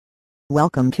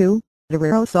Welcome to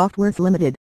Dorero Softwares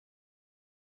Limited.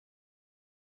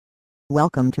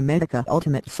 Welcome to Medica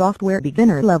Ultimate Software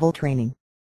Beginner Level Training.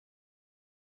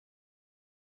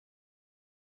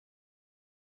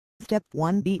 Step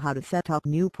 1B: How to set up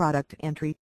new product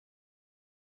entry.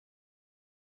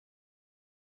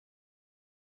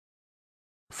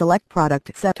 Select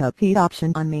Product Setup Key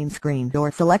option on main screen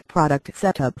or select Product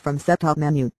Setup from Setup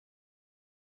menu.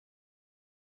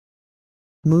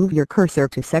 Move your cursor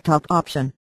to Setup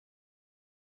option.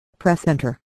 Press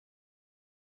Enter.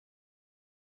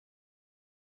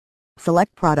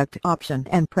 Select Product option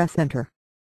and press Enter.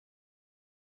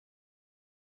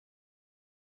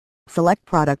 Select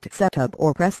Product Setup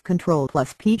or press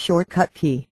Ctrl+P shortcut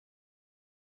key.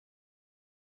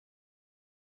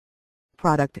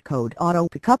 Product code auto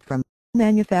pickup from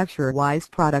manufacturer-wise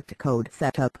product code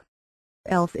setup.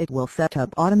 Else it will set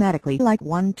up automatically like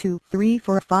 1 2 3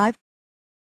 4 5.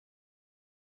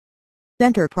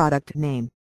 Enter product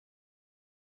name.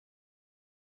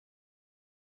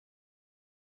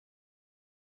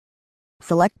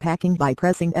 Select packing by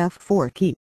pressing F4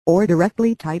 key, or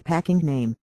directly type packing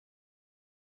name.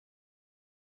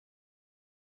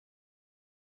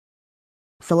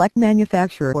 Select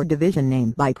manufacturer or division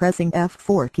name by pressing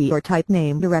F4 key or type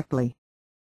name directly.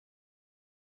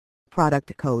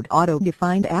 Product code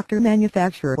auto-defined after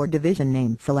manufacturer or division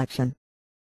name selection.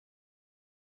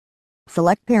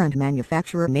 Select parent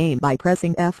manufacturer name by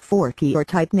pressing F4 key or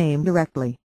type name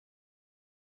directly.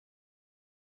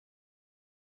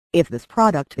 If this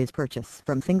product is purchased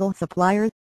from single supplier,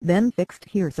 then fixed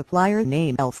here supplier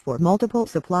name, else for multiple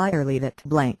supplier leave it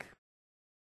blank.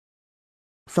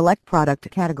 Select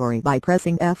product category by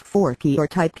pressing F4 key or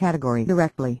type category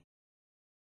directly.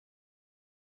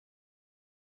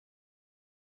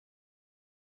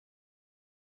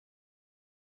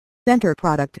 Enter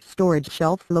product storage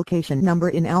shelf location number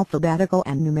in alphabetical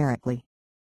and numerically.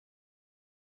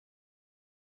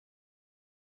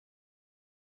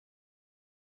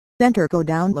 Enter go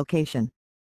down location.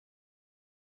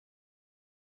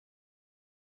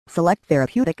 Select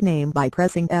therapeutic name by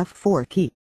pressing F4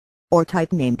 key, or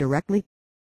type name directly.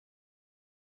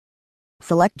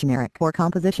 Select generic or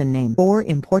composition name or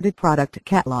imported product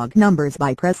catalog numbers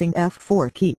by pressing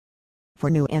F4 key. For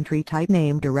new entry, type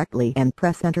name directly and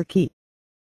press Enter key.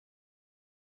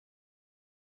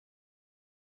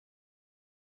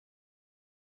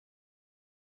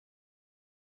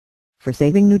 For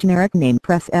saving new generic name,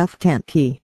 press F10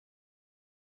 key.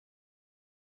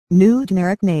 New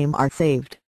generic name are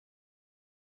saved.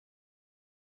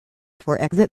 For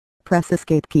exit, press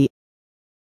Escape key.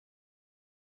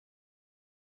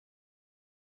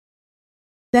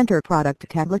 Enter product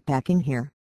tablet packing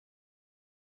here.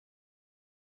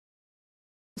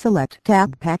 Select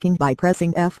tab packing by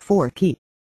pressing F4 key.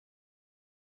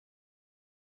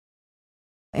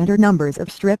 Enter numbers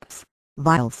of strips,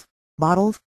 vials,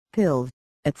 bottles, pills,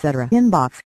 etc. in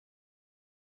box.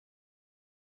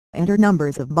 Enter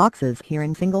numbers of boxes here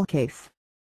in single case.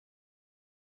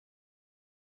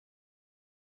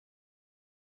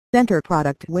 Enter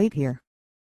product weight here.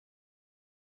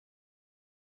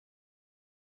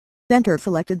 Enter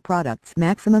selected products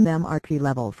maximum MRP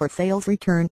level for sales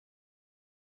return.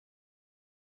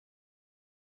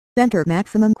 Enter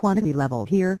maximum quantity level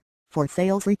here, for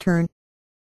sales return.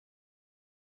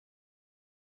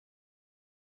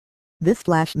 This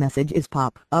flash message is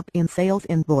pop up in sales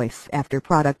invoice after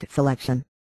product selection.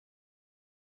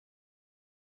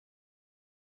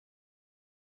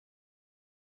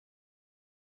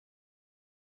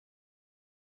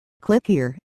 Click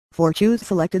here, for choose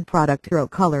selected product row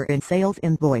color in sales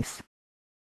invoice.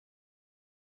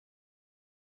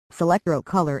 Select row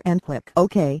color and click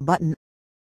OK button.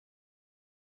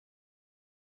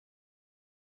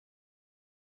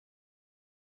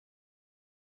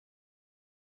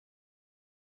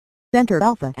 Enter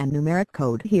alpha and numeric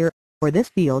code here, or this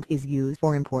field is used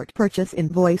for import purchase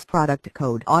invoice product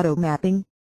code auto mapping.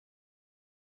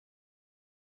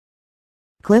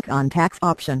 Click on tax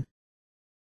option.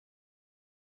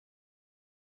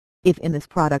 If in this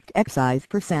product excise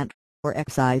percent, or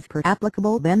excise per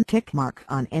applicable, then tick mark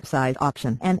on excise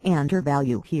option and enter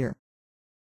value here.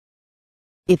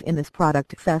 If in this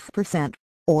product cess percent,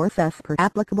 or cess per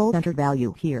applicable, enter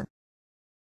value here.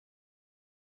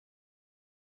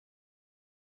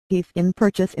 If in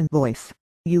purchase invoice,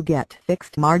 you get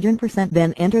fixed margin percent,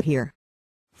 then enter here.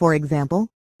 For example,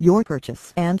 your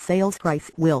purchase and sales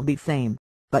price will be same,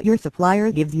 but your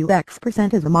supplier gives you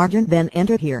X% as a margin, then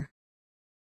enter here.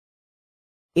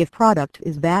 If product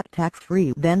is VAT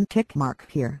tax-free, then tick mark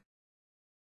here.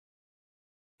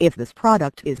 If this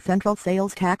product is central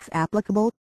sales tax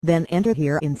applicable, then enter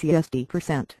here in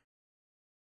CSD%.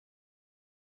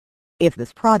 If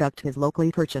this product is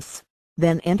locally purchased,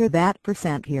 then enter that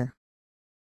percent here.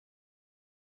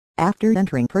 After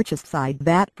entering purchase side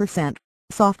VAT percent,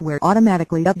 software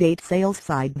automatically updates sales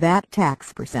side VAT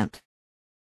tax percent.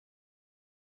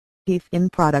 If in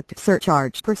product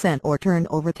surcharge percent or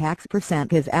turnover tax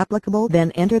percent is applicable,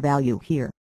 then enter value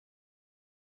here.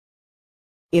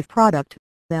 If product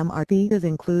MRP is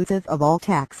inclusive of all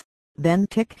tax, then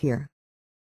tick here.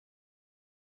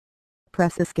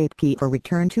 Press Escape key for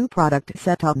return to product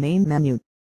setup main menu.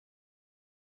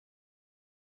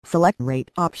 Select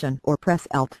rate option or press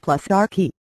Alt plus R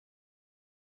key.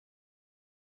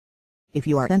 If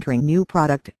you are entering new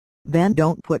product, then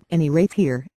don't put any rates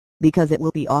here, because it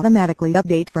will be automatically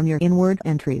update from your inward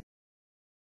entry.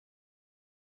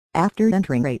 After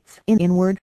entering rates in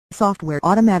inward, software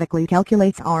automatically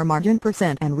calculates our margin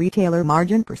percent and retailer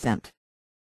margin percent.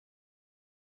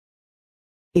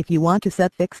 If you want to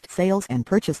set fixed sales and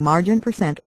purchase margin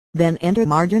percent, then enter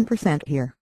margin percent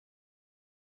here.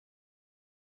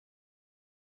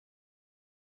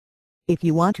 If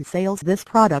you want to sales this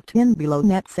product in below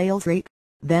net sales rate,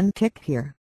 then tick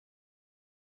here.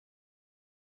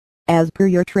 As per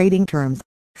your trading terms,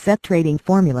 set trading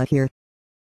formula here.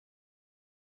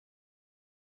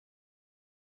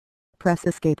 Press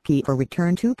Escape key for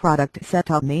return to product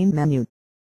setup main menu.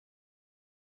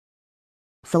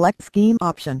 Select scheme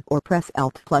option or press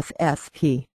Alt plus S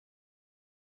key.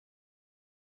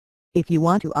 If you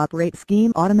want to operate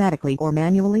scheme automatically or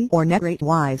manually or net rate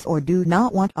wise or do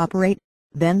not want operate,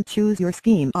 then choose your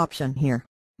scheme option here,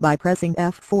 by pressing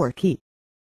F4 key.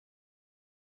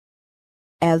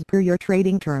 As per your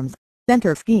trading terms,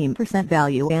 enter scheme percent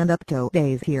value and up to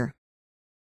days here.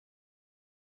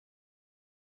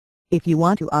 If you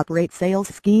want to operate sales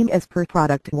scheme as per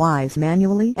product wise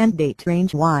manually and date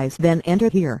range wise, then enter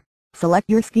here, select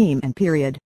your scheme and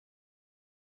period.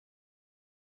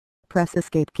 Press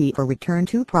Escape key for return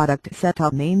to product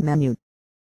setup main menu.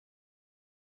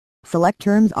 Select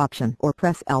terms option or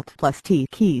press Alt plus T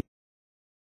key.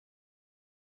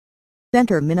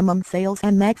 Enter minimum sales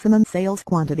and maximum sales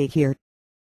quantity here.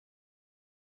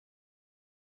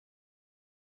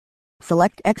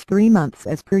 Select expiry months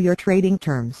as per your trading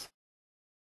terms.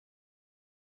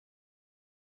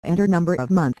 Enter number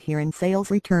of month here in sales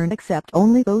return, accept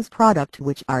only those products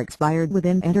which are expired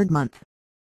within entered month.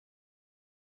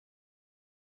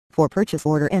 For purchase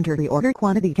order, enter the order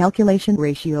quantity calculation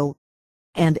ratio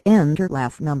and enter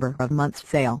last number of months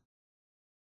sale.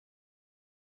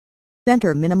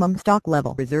 Enter minimum stock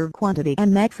level reserve quantity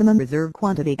and maximum reserve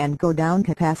quantity and go down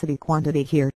capacity quantity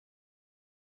here.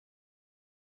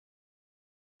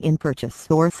 In purchase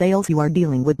or sales you are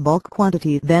dealing with bulk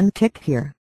quantity, then tick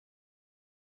here.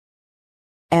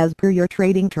 As per your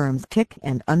trading terms, tick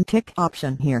and untick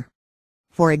option here.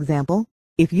 For example,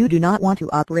 if you do not want to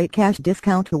operate cash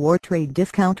discount or trade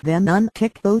discount, then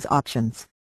untick those options.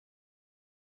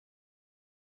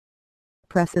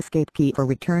 Press Escape key for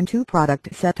return to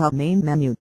product setup main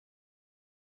menu.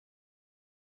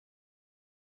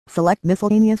 Select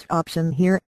miscellaneous option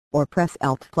here, or press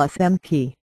Alt plus M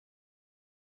key.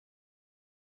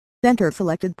 Enter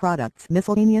selected products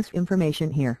miscellaneous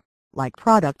information here, like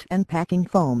product and packing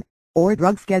foam, or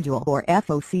drug schedule or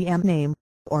FOCM name,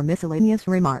 or miscellaneous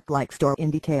remark like store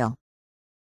in detail.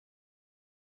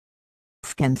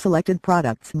 Scan selected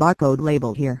products barcode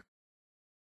label here.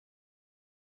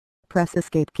 Press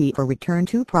Escape key for return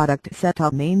to product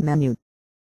setup main menu.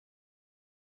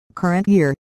 Current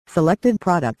year, selected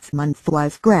products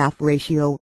month-wise graph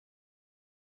ratio.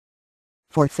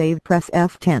 For save, press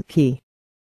F10 key.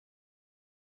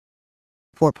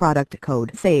 For product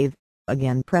code save,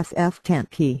 again press F10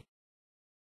 key.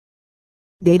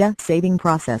 Data saving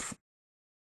process.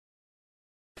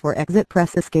 For exit,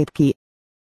 press Escape key.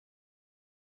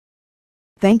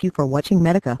 Thank you for watching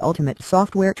Medica Ultimate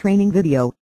Software Training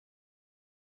video.